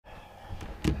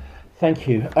Thank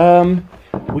you.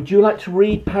 Would you like to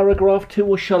read paragraph 2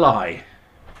 or shall I?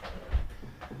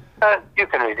 You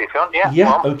can read it if you want, yeah.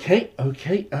 Yeah, okay.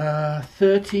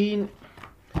 13,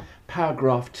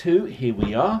 paragraph 2, here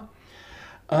we are.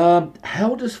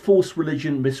 How does false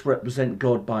religion misrepresent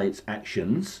God by its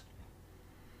actions?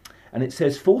 And it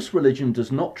says, false religion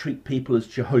does not treat people as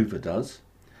Jehovah does.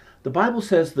 The Bible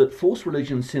says that false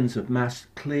religion sins of mass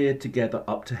clear together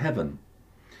up to heaven.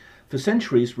 For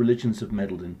centuries, religions have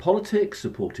meddled in politics,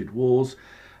 supported wars,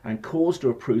 and caused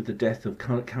or approved the death of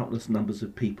countless numbers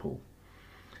of people.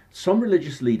 Some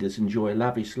religious leaders enjoy a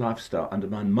lavish lifestyle and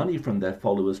demand money from their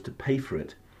followers to pay for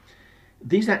it.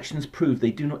 These actions prove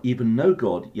they do not even know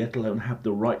God, yet alone have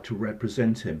the right to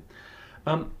represent him.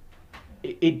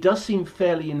 It does seem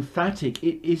fairly emphatic.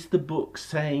 Is the book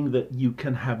saying that you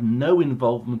can have no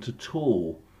involvement at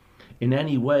all in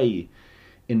any way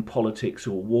in politics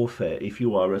or warfare if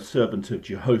you are a servant of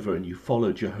Jehovah and you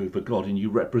follow Jehovah God and you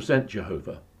represent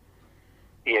Jehovah?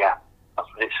 Yeah, that's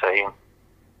what it's saying.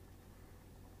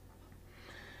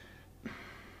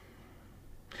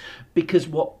 Because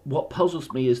what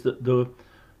puzzles me is that the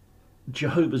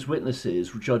Jehovah's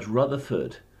Witnesses, Judge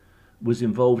Rutherford, was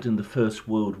involved in the First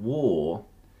World War,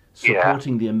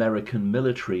 supporting the American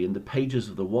military. In the pages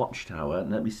of the Watchtower,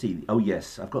 and let me see, oh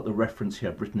yes, I've got the reference here,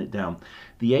 I've written it down.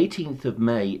 The 18th of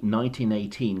May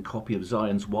 1918 copy of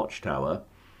Zion's Watchtower,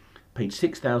 page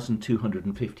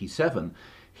 6257,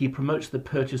 he promotes the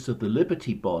purchase of the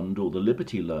Liberty Bond or the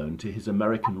Liberty Loan to his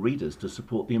American readers to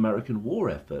support the American war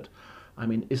effort. I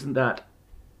mean, isn't that,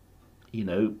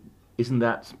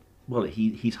 well,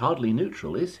 he's hardly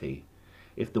neutral, is he?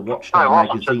 If the Watchtower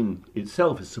magazine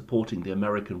itself is supporting the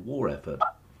American war effort.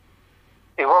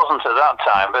 It wasn't at that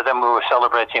time, but then we were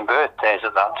celebrating birthdays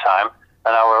at that time,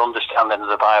 and our understanding of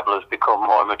the Bible has become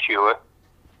more mature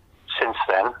since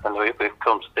then, and we've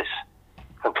come to this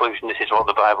conclusion. This is what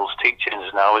the Bible's teaching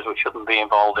us now, is we shouldn't be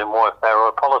involved in warfare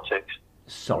or politics.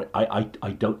 Sorry,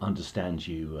 I don't understand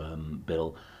you,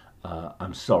 Bill.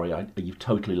 I'm sorry, you've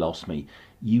totally lost me.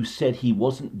 You said he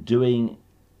wasn't doing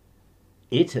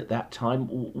it at that time.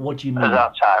 What do you mean? At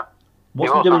that time.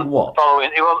 Wasn't doing what?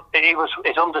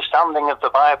 His understanding of the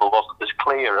Bible wasn't as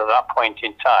clear at that point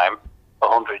in time,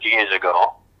 100 years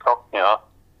ago, as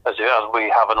we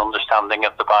have an understanding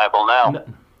of the Bible now. No.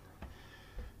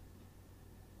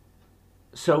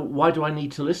 So why do I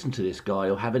need to listen to this guy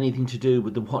or have anything to do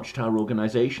with the Watchtower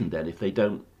organisation then if they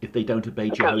don't obey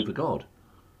Jehovah God?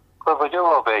 Well, we do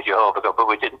obey Jehovah God, but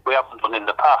we haven't done in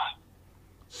the past.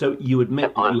 So you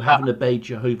admit that you haven't obeyed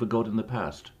Jehovah God in the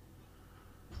past?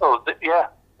 Oh, yeah.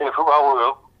 If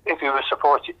you were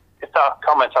supporting, if that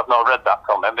comment, I've not read that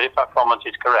comment, but if that comment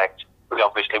is correct, we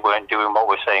obviously weren't doing what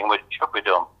we're saying should be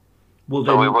done. Well,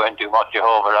 then, so we weren't doing what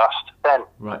Jehovah asked then.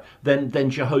 Right. Then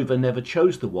Jehovah never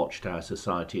chose the Watchtower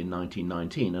Society in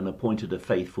 1919 and appointed a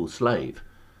faithful slave,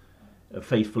 a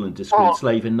faithful and discreet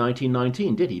slave in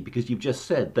 1919, did he? Because you've just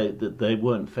said that they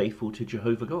weren't faithful to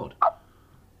Jehovah God.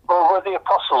 Well, were the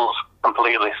apostles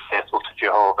completely faithful to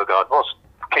Jehovah God? Was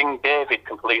King David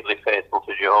completely faithful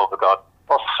to Jehovah God?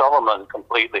 Was Solomon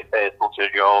completely faithful to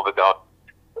Jehovah God?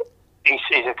 He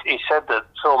said that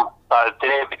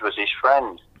David was his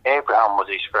friend, Abraham was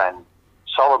his friend,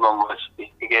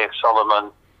 he gave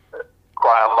Solomon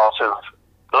quite a lot of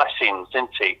blessings,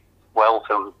 didn't he? Wealth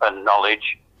and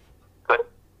knowledge, but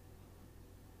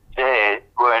they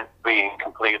weren't being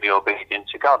completely obedient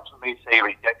to God. So we say he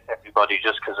rejects everybody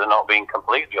just because they're not being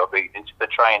completely obedient. They're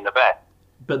trying their best.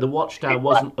 But the Watchtower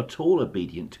wasn't at all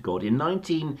obedient to God. In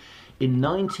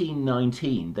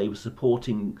 1919,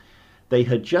 they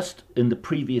had just in the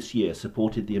previous year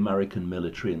supported the American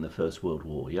military in the First World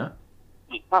War, yeah?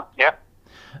 Yeah.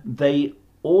 They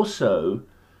also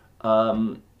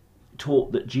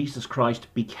taught that Jesus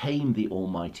Christ became the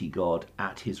Almighty God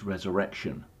at his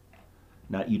resurrection.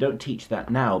 Now, you don't teach that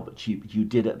now, but you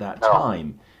did at that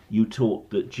time. You taught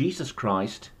that Jesus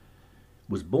Christ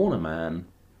was born a man,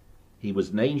 he was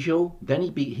an angel, then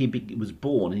he was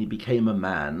born and he became a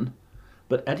man,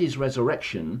 but at his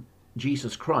resurrection,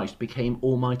 Jesus Christ became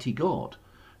Almighty God.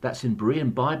 That's in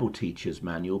Berean Bible Teacher's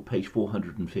Manual, page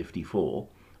 454.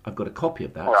 I've got a copy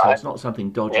of that, so it's not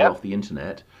something dodgy off the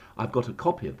internet. I've got a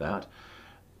copy of that.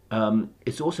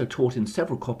 It's also taught in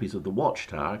several copies of the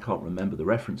Watchtower. I can't remember the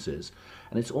references.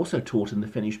 And it's also taught in the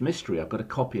Finished Mystery. I've got a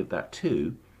copy of that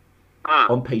too.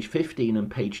 On page 15 and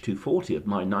page 240 of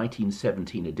my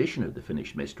 1917 edition of the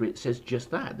Finished Mystery, it says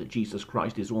just that Jesus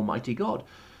Christ is Almighty God.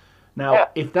 Now,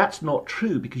 if that's not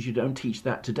true, because you don't teach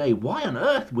that today, why on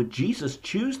earth would Jesus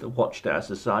choose the Watchtower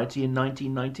Society in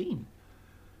 1919?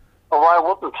 Well, why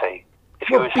wouldn't he?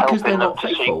 Well, because they're not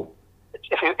faithful.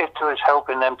 if there is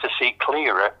helping them to see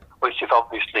clearer, which they've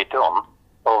obviously done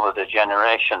over the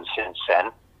generations since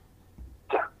then,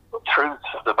 the truths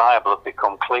of the Bible have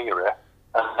become clearer,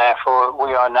 and therefore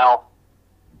we are now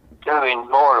doing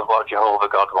more of what Jehovah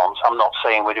God wants. I'm not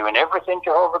saying we're doing everything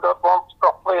Jehovah God wants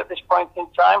properly at this point in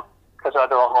time, because I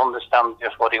don't understand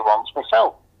just what he wants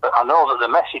myself. But I know that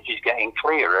the message is getting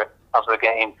clearer as we're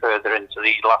getting further into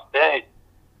these last days.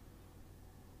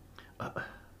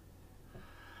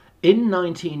 In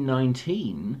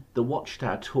 1919, the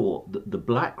Watchtower taught that the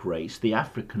black race, the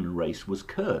African race, was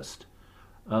cursed.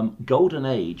 Golden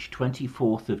Age,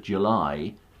 24th of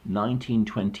July,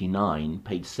 1929,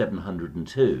 page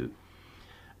 702,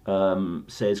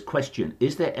 says, question,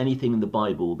 is there anything in the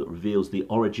Bible that reveals the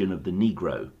origin of the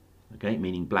Negro? Okay,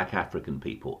 meaning black African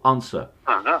people. Answer.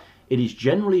 It is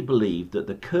generally believed that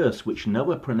the curse which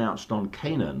Noah pronounced on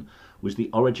Canaan was the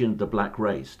origin of the black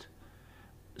race.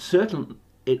 Certain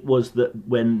it was that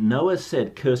when Noah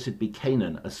said, cursed be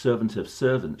Canaan, a servant of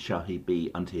servants shall he be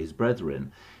unto his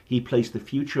brethren, he placed the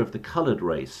future of the coloured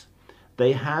race.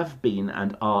 They have been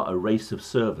and are a race of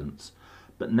servants,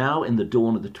 but now in the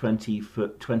dawn of the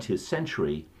 20th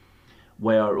century,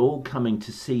 we are all coming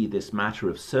to see this matter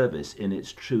of service in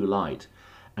its true light,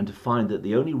 and to find that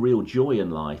the only real joy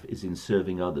in life is in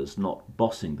serving others, not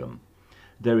bossing them.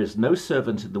 There is no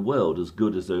servant in the world as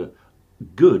good as a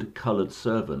good coloured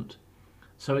servant.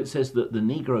 So it says that the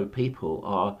Negro people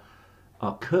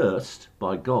are cursed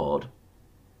by God.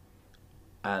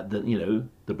 That, you know,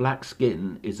 the black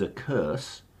skin is a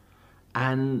curse,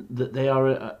 and that they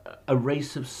are a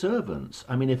race of servants.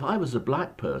 I mean, if I was a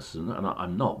black person, and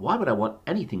I'm not, why would I want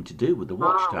anything to do with the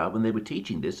Watchtower when they were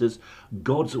teaching this as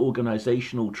God's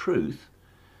organisational truth,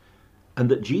 and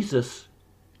that Jesus,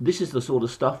 this is the sort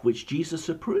of stuff which Jesus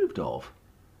approved of?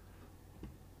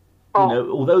 Well, you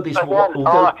know, although this, again,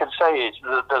 all I can say is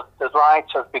that the light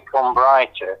has become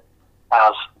brighter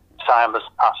as time has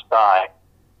passed by.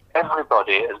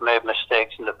 Everybody has made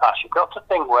mistakes in the past. You've got to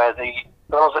think where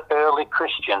those early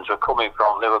Christians were coming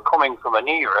from. They were coming from an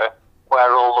era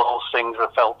where all those things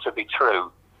were felt to be true.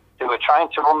 They were trying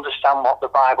to understand what the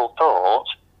Bible taught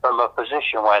from a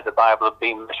position where the Bible had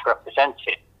been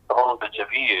misrepresented for hundreds of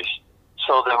years.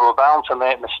 So they were bound to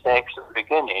make mistakes at the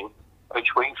beginning,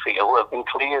 which we feel have been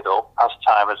cleared up as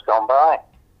time has gone by.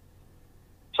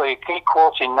 So you keep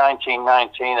quoting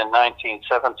 1919 and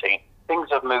 1917. Things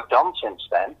have moved on since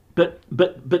then.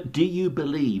 But do you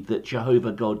believe that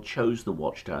Jehovah God chose the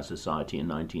Watchtower Society in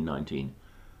 1919?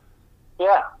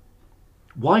 Yeah.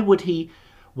 Why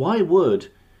would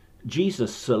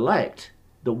Jesus select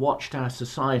the Watchtower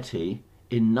Society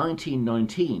in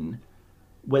 1919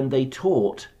 when they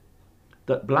taught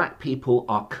that black people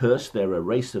are cursed, they're a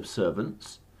race of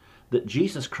servants, that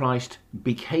Jesus Christ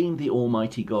became the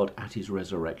Almighty God at his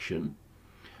resurrection?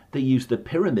 They used the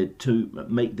pyramid to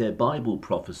make their Bible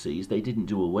prophecies. They didn't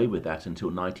do away with that until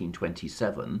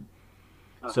 1927.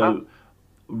 So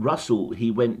Russell,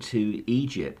 he went to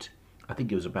Egypt, I think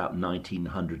it was about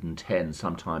 1910,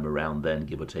 sometime around then,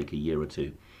 give or take a year or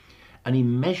two. And he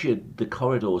measured the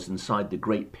corridors inside the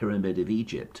Great Pyramid of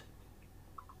Egypt.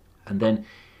 And then,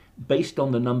 based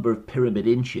on the number of pyramid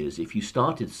inches, if you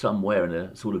started somewhere in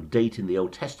a sort of date in the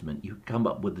Old Testament, you could come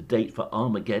up with the date for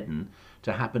Armageddon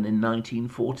to happen in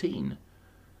 1914.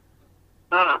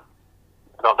 Got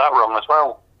that wrong as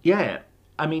well. Yeah,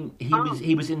 I mean, he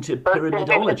was into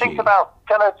pyramidology. If you think about,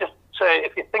 can I just say,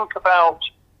 if you think about,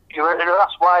 you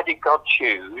asked why did God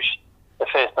choose the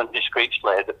faithful and discreet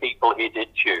slave, the people he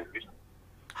did choose.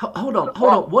 Hold on.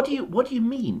 What do you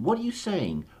mean? What are you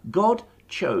saying? God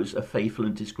chose a faithful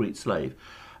and discreet slave.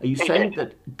 Are you saying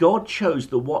that God chose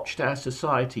the Watchtower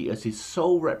Society as his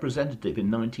sole representative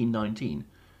in 1919?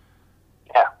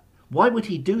 Yeah. Why would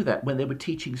he do that when they were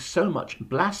teaching so much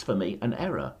blasphemy and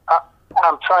error?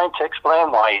 I'm trying to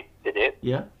explain why he did it.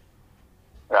 Yeah.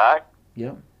 Right?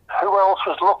 Yeah. Who else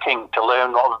was looking to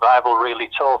learn what the Bible really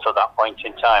taught at that point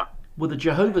in time? Well,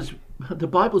 the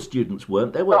Bible students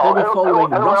weren't. They were following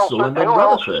Russell and then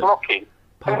Rutherford.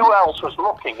 Who else was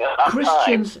looking at that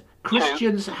time?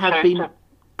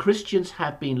 Christians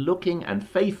have been looking and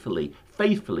faithfully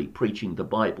preaching the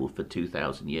Bible for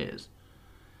 2,000 years.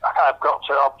 I've got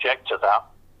to object to that.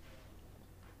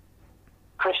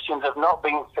 Christians have not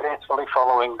been faithfully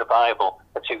following the Bible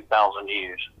for 2,000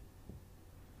 years.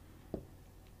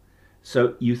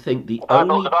 So you think the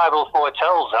Bible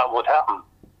foretells that would happen.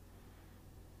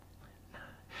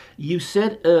 You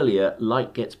said earlier,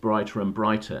 light gets brighter and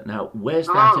brighter. Now, where's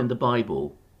that in the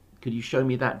Bible? Could you show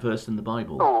me that verse in the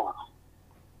Bible? Oh,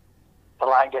 the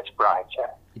light gets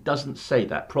brighter. It doesn't say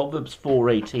that. Proverbs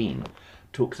 4:18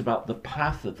 talks about the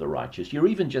path of the righteous. You're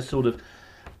even just sort of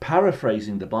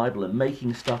paraphrasing the Bible and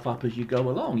making stuff up as you go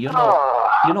along. You're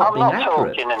I'm not being not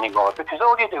accurate. talking anymore, because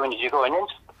all you're doing is you're going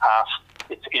into the past.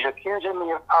 You're accusing me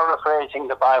of paraphrasing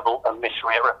the Bible and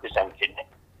misrepresenting it.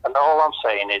 And all I'm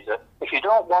saying is that if you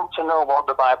don't want to know what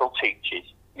the Bible teaches,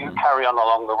 you carry on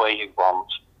along the way you want.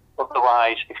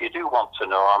 Otherwise, if you do want to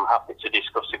know, I'm happy to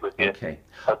discuss it with you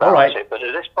about all right. it. But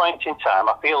at this point in time,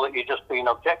 I feel that you're just being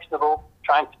objectionable,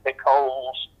 trying to pick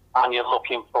holes, and you're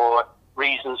looking for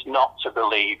reasons not to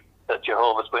believe that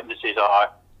Jehovah's Witnesses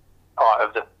are part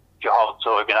of the Jehovah's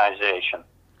organisation.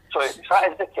 So if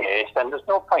that is the case, then there's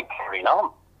no point carrying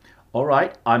on. All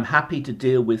right, I'm happy to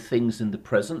deal with things in the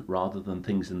present rather than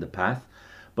things in the past,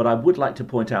 but I would like to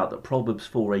point out that Proverbs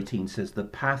 4:18 says, "The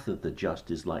path of the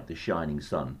just is like the shining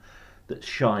sun, that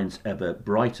shines ever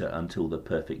brighter until the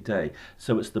perfect day."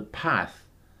 So it's the path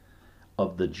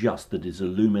of the just that is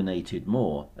illuminated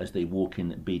more as they walk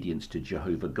in obedience to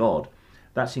Jehovah God.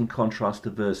 That's in contrast to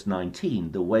verse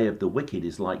 19, "The way of the wicked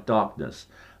is like darkness.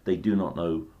 They do not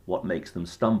know what makes them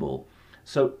stumble."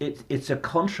 So it's a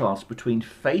contrast between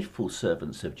faithful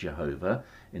servants of Jehovah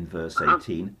in verse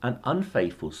 18 and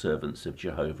unfaithful servants of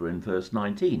Jehovah in verse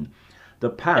 19.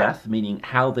 The path, meaning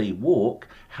how they walk,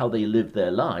 how they live their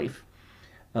life,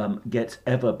 gets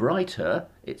ever brighter.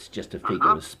 It's just a figure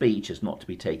of speech, it's not to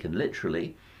be taken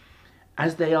literally,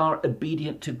 as they are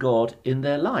obedient to God in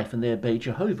their life and they obey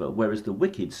Jehovah, whereas the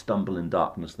wicked stumble in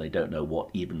darkness. They don't know what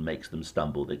even makes them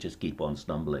stumble. They just keep on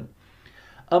stumbling.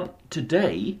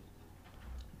 Today,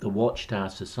 the Watchtower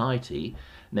Society,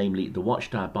 namely the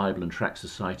Watchtower Bible and Tract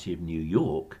Society of New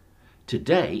York,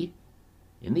 today,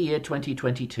 in the year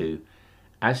 2022,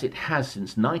 as it has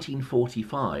since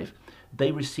 1945,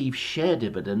 they receive share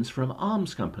dividends from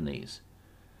arms companies.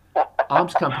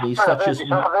 Arms companies such as... I've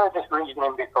heard this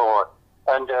reasoning before,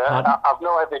 and I've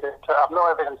no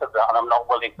evidence of that, and I'm not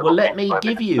willing to... Well, let me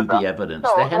give you the evidence.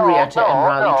 The Henrietta and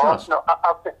Riley Trust. No,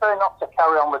 I prefer not to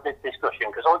carry on with this discussion,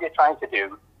 because all you're trying to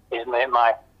do is make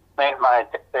my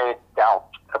doubt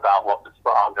about what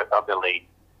I believe.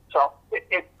 So,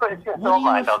 if you don't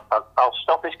mind, I'll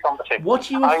stop this conversation.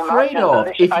 What are you afraid of?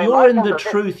 If you're in the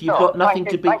truth, you've got nothing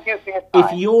to be...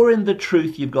 If you're in the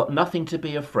truth, you've got nothing to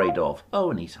be afraid of. Oh,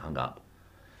 and he's hung up.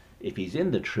 If he's in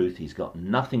the truth, he's got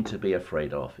nothing to be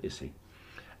afraid of, is he?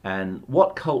 And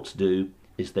what cults do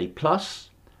is they plus,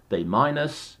 they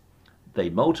minus, they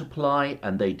multiply,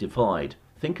 and they divide.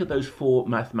 Think of those four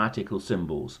mathematical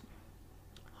symbols.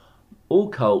 All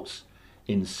cults,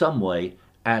 in some way,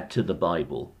 add to the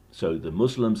Bible. So the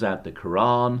Muslims add the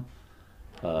Quran,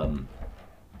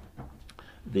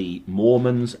 the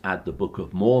Mormons add the Book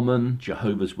of Mormon,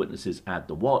 Jehovah's Witnesses add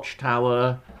the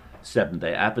Watchtower,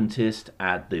 Seventh-day Adventists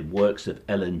add the works of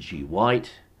Ellen G.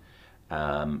 White,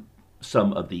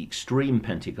 some of the extreme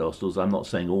Pentecostals, I'm not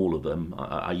saying all of them,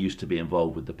 I used to be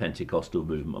involved with the Pentecostal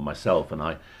movement myself, and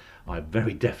I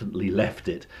very definitely left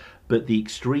it, but the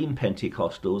extreme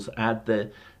Pentecostals add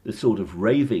the sort of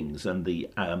ravings and the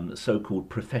so-called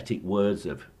prophetic words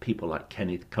of people like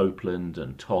Kenneth Copeland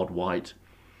and Todd White.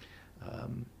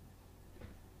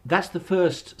 That's the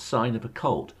first sign of a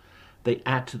cult. They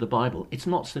add to the Bible. It's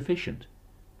not sufficient.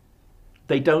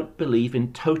 They don't believe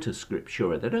in tota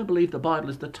scriptura. They don't believe the Bible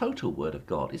is the total word of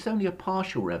God. It's only a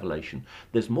partial revelation.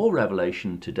 There's more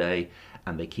revelation today,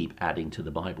 and they keep adding to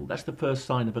the Bible. That's the first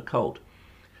sign of a cult.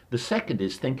 The second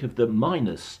is, think of the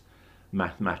minus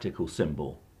mathematical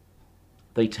symbol.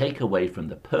 They take away from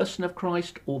the person of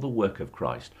Christ or the work of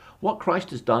Christ. What Christ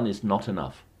has done is not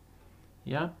enough.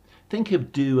 Yeah? Think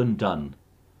of do and done.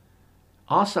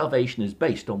 Our salvation is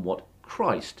based on what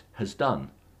Christ has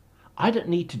done. I don't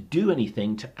need to do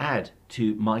anything to add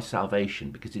to my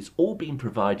salvation because it's all been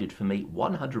provided for me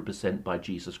 100% by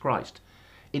Jesus Christ.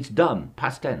 It's done,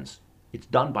 past tense. It's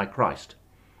done by Christ.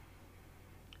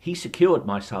 He secured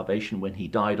my salvation when he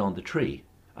died on the tree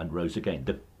and rose again,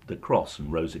 the cross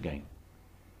and rose again.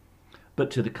 But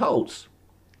to the cults,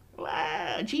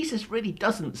 Jesus really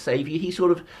doesn't save you. He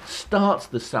sort of starts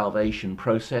the salvation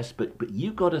process, but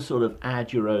you've got to sort of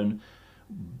add your own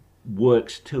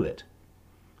works to it.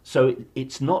 So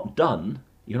it's not done.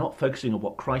 You're not focusing on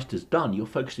what Christ has done. You're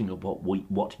focusing on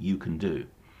what you can do.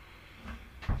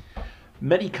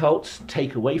 Many cults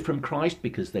take away from Christ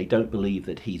because they don't believe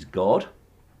that he's God.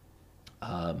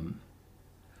 I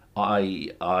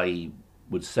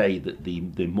would say that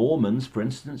the Mormons, for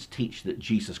instance, teach that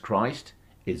Jesus Christ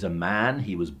is a man.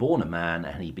 He was born a man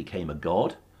and he became a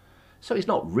God. So he's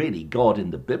not really God in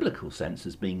the biblical sense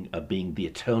as being the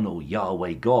eternal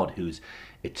Yahweh God who's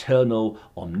eternal,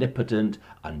 omnipotent,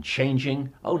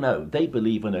 unchanging. Oh no, they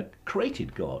believe in a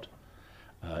created God.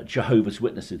 Jehovah's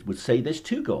Witnesses would say there's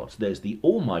two gods. There's the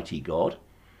Almighty God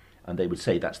and they would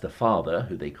say that's the Father,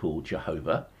 who they call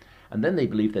Jehovah, and then they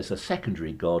believe there's a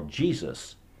secondary God,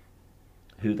 Jesus,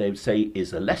 who they would say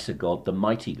is a lesser God, the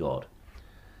mighty God.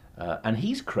 And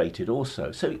he's created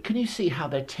also. So can you see how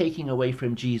they're taking away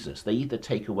from Jesus? They either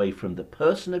take away from the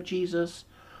person of Jesus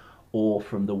or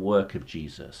from the work of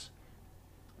Jesus.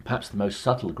 Perhaps the most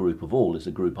subtle group of all is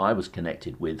a group I was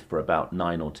connected with for about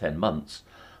 9 or 10 months,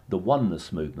 the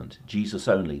Oneness movement, Jesus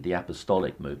only, the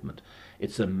apostolic movement.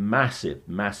 It's a massive,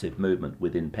 massive movement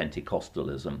within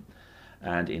Pentecostalism.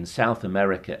 And in South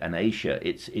America and Asia,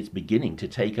 it's beginning to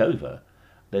take over.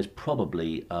 There's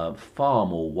probably far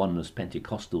more Oneness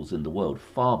Pentecostals in the world,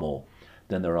 far more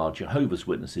than there are Jehovah's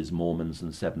Witnesses, Mormons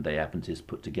and Seventh-day Adventists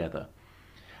put together.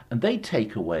 And they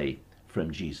take away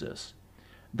from Jesus.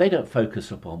 They don't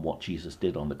focus upon what Jesus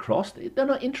did on the cross. They're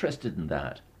not interested in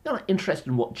that. They're not interested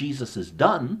in what Jesus has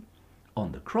done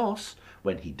on the cross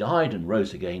when he died and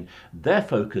rose again. Their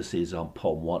focus is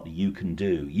upon what you can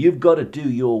do. You've got to do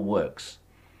your works.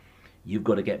 You've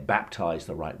got to get baptized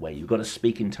the right way. You've got to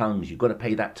speak in tongues. You've got to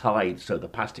pay that tithe so the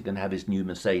pastor can have his new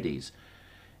Mercedes.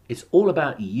 It's all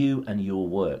about you and your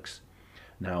works.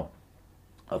 Now,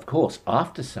 of course,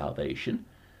 after salvation,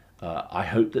 I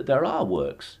hope that there are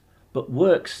works, but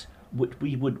works which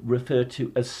we would refer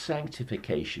to as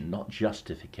sanctification, not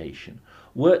justification.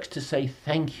 Works to say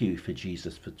thank you for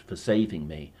Jesus for saving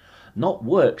me, not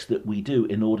works that we do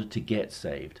in order to get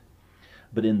saved.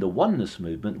 But in the Oneness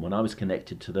movement, when I was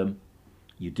connected to them,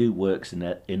 you do works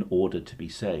in order to be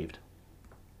saved.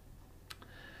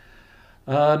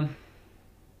 And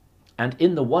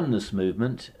in the Oneness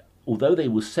movement, although they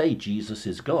will say Jesus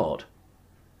is God,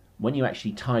 when you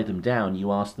actually tie them down,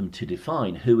 you ask them to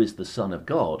define who is the Son of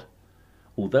God.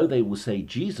 Although they will say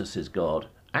Jesus is God,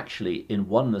 actually in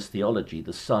Oneness theology,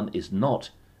 the Son is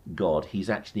not God. He's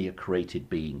actually a created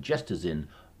being, just as in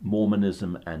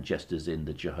Mormonism and just as in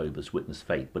the Jehovah's Witness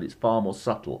faith. But it's far more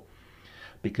subtle,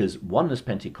 because Oneness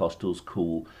Pentecostals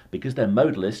because they're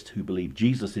modalists who believe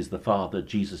Jesus is the Father,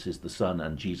 Jesus is the Son,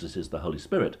 and Jesus is the Holy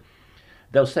Spirit.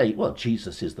 They'll say, well,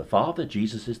 Jesus is the Father,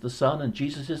 Jesus is the Son, and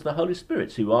Jesus is the Holy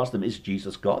Spirit. So you ask them, is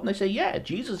Jesus God? And they say, yeah,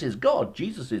 Jesus is God.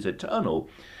 Jesus is eternal.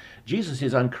 Jesus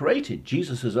is uncreated.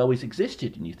 Jesus has always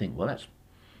existed. And you think, well, that's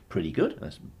pretty good.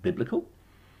 That's biblical.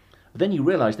 But then you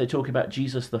realize they're talking about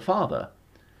Jesus the Father.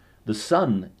 The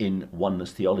Son in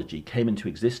Oneness theology came into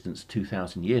existence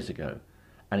 2,000 years ago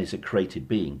and is a created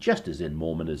being, just as in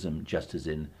Mormonism, just as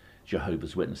in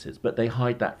Jehovah's Witnesses. But they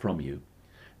hide that from you.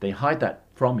 They hide that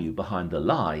from you behind the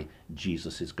lie,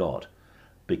 Jesus is God.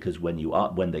 Because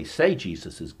when they say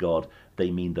Jesus is God,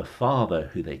 they mean the Father,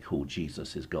 who they call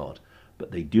Jesus, is God. But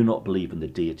they do not believe in the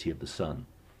deity of the Son.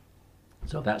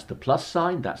 So that's the plus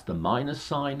sign, that's the minus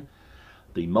sign.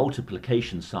 The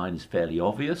multiplication sign is fairly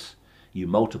obvious. You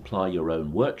multiply your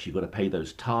own works, you've got to pay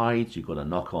those tithes, you've got to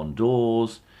knock on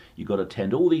doors, you've got to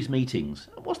attend all these meetings.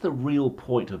 What's the real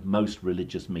point of most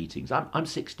religious meetings? I'm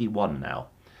 61 now.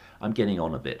 I'm getting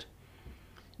on a bit.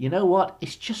 You know what?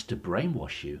 It's just to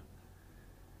brainwash you.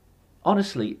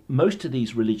 Honestly, most of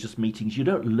these religious meetings, you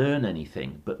don't learn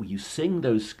anything, but you sing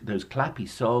those clappy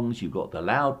songs, you've got the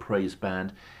loud praise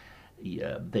band,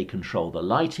 they control the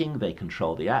lighting, they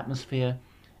control the atmosphere.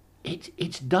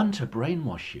 It's done to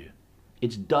brainwash you.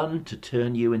 It's done to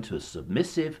turn you into a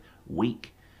submissive,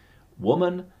 weak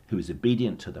woman who is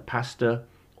obedient to the pastor,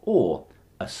 or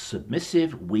a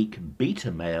submissive, weak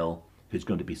beta male who's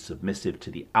going to be submissive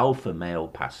to the alpha male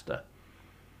pastor.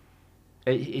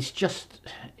 It's just...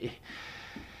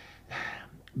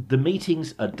 The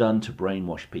meetings are done to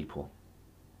brainwash people.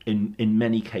 In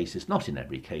many cases, not in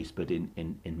every case, but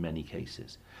in many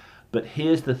cases. But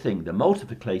here's the thing, the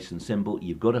multiplication symbol,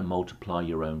 you've got to multiply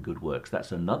your own good works.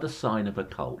 That's another sign of a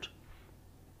cult.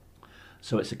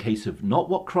 So it's a case of not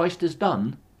what Christ has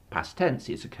done, past tense,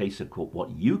 it's a case of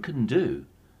what you can do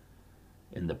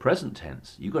in the present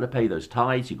tense. You've got to pay those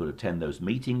tithes, you've got to attend those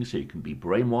meetings so you can be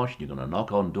brainwashed, you're going to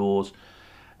knock on doors,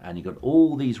 and you've got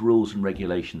all these rules and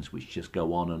regulations which just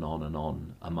go on and on and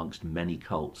on amongst many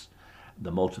cults.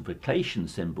 The multiplication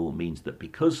symbol means that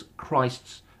because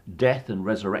Christ's death and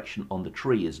resurrection on the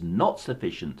tree is not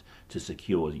sufficient to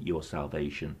secure your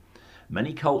salvation.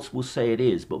 Many cults will say it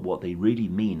is, but what they really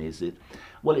mean is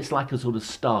it's like a sort of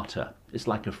starter. It's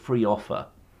like a free offer.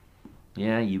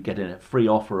 Yeah, you get a free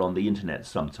offer on the internet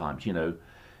sometimes,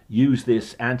 use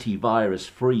this antivirus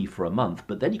free for a month,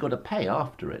 but then you've got to pay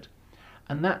after it.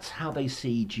 And that's how they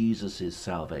see Jesus'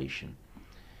 salvation.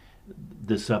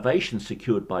 The salvation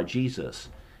secured by Jesus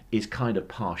is kind of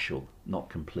partial, not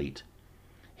complete.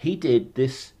 He did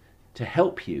this to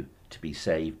help you to be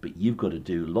saved, but you've got to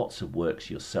do lots of works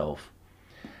yourself.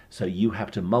 So you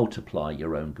have to multiply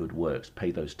your own good works, pay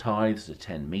those tithes,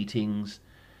 attend meetings,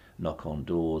 knock on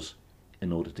doors,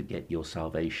 in order to get your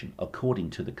salvation,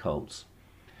 according to the cults.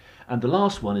 And the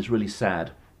last one is really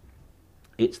sad.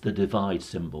 It's the divide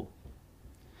symbol.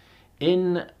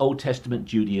 In Old Testament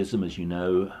Judaism, as you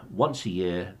know, once a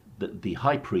year, the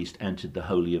high priest entered the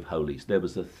Holy of Holies. There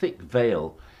was a thick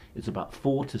veil, it's about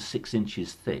 4 to 6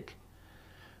 inches thick,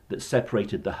 that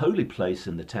separated the holy place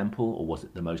in the temple, or was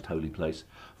it the most holy place,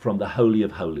 from the Holy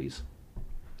of Holies.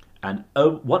 And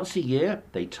once a year,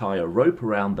 they tie a rope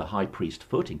around the high priest's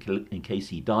foot in case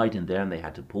he died in there and they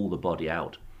had to pull the body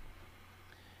out.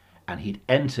 And he'd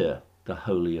enter the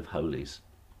Holy of Holies.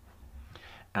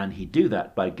 And he'd do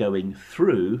that by going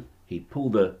through, he'd pull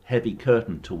the heavy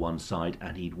curtain to one side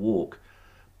and he'd walk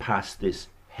past this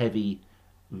heavy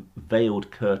veiled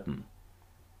curtain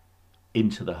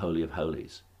into the Holy of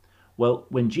Holies. Well,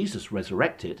 when Jesus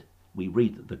resurrected, we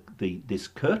read that this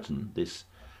curtain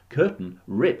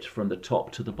ripped from the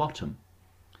top to the bottom.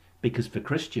 Because for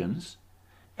Christians,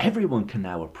 everyone can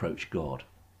now approach God.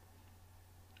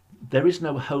 There is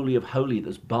no Holy of Holies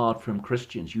that's barred from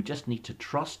Christians. You just need to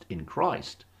trust in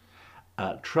Christ.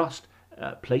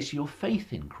 Place your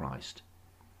faith in Christ.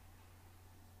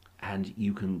 And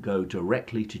you can go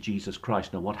directly to Jesus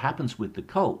Christ. Now, what happens with the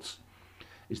cults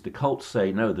is the cults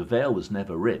say, no, the veil was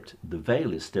never ripped. The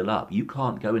veil is still up. You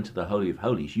can't go into the Holy of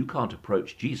Holies. You can't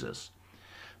approach Jesus,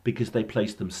 because they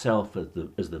place themselves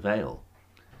as the veil.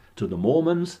 To the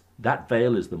Mormons, that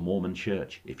veil is the Mormon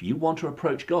church. If you want to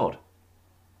approach God,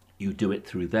 you do it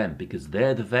through them, because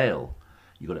they're the veil.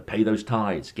 You've got to pay those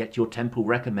tithes, get your temple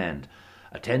recommend,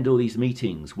 attend all these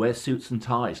meetings, wear suits and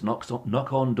ties,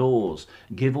 knock on doors,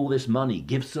 give all this money,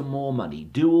 give some more money,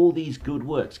 do all these good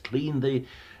works, clean the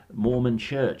Mormon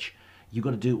church. You've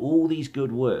got to do all these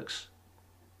good works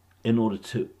in order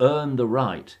to earn the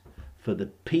right for the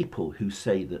people who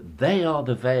say that they are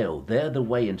the veil, they're the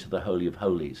way into the Holy of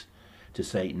Holies, to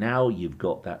say, now you've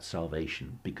got that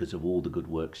salvation because of all the good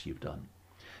works you've done.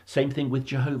 Same thing with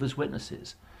Jehovah's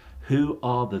Witnesses. Who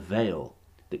are the veil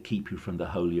that keep you from the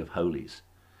Holy of Holies,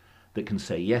 that can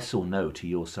say yes or no to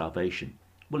your salvation?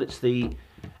 Well, it's the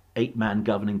 8-man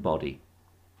governing body.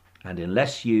 And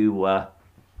unless you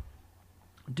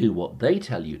do what they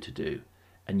tell you to do,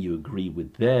 and you agree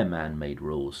with their man-made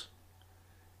rules,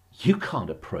 you can't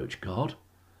approach God,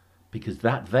 because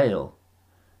that veil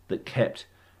that kept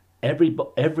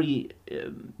every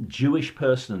Jewish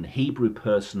person and Hebrew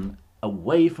person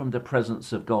away from the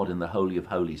presence of God in the Holy of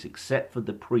Holies, except for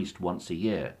the priest once a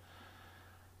year,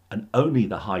 and only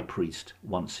the high priest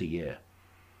once a year.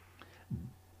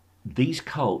 These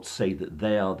cults say that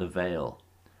they are the veil,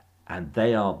 and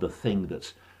they are the thing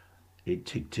that's,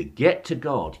 to get to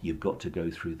God, you've got to go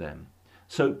through them.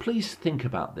 So please think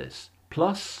about this.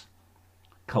 Plus,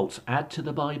 cults add to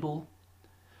the Bible.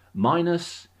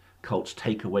 Minus, cults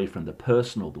take away from the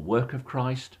person or the work of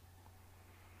Christ.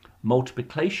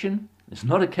 Multiplication, it's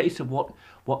not a case of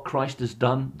what Christ has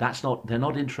done. They're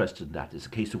not interested in that. It's a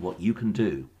case of what you can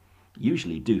do.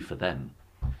 Usually do for them.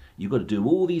 You've got to do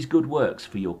all these good works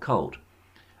for your cult.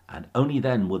 And only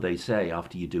then will they say,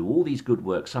 after you do all these good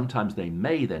works, sometimes they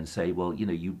may then say, well, you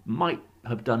know, you might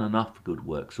have done enough good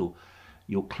works, or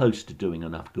you're close to doing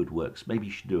enough good works. Maybe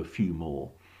you should do a few more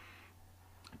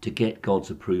to get God's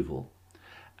approval.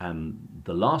 And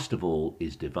the last of all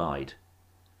is divide.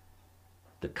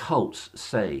 The cults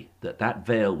say that that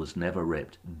veil was never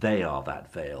ripped. They are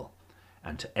that veil.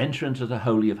 And to enter into the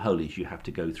Holy of Holies, you have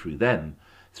to go through them,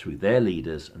 through their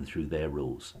leaders and through their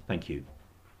rules. Thank you.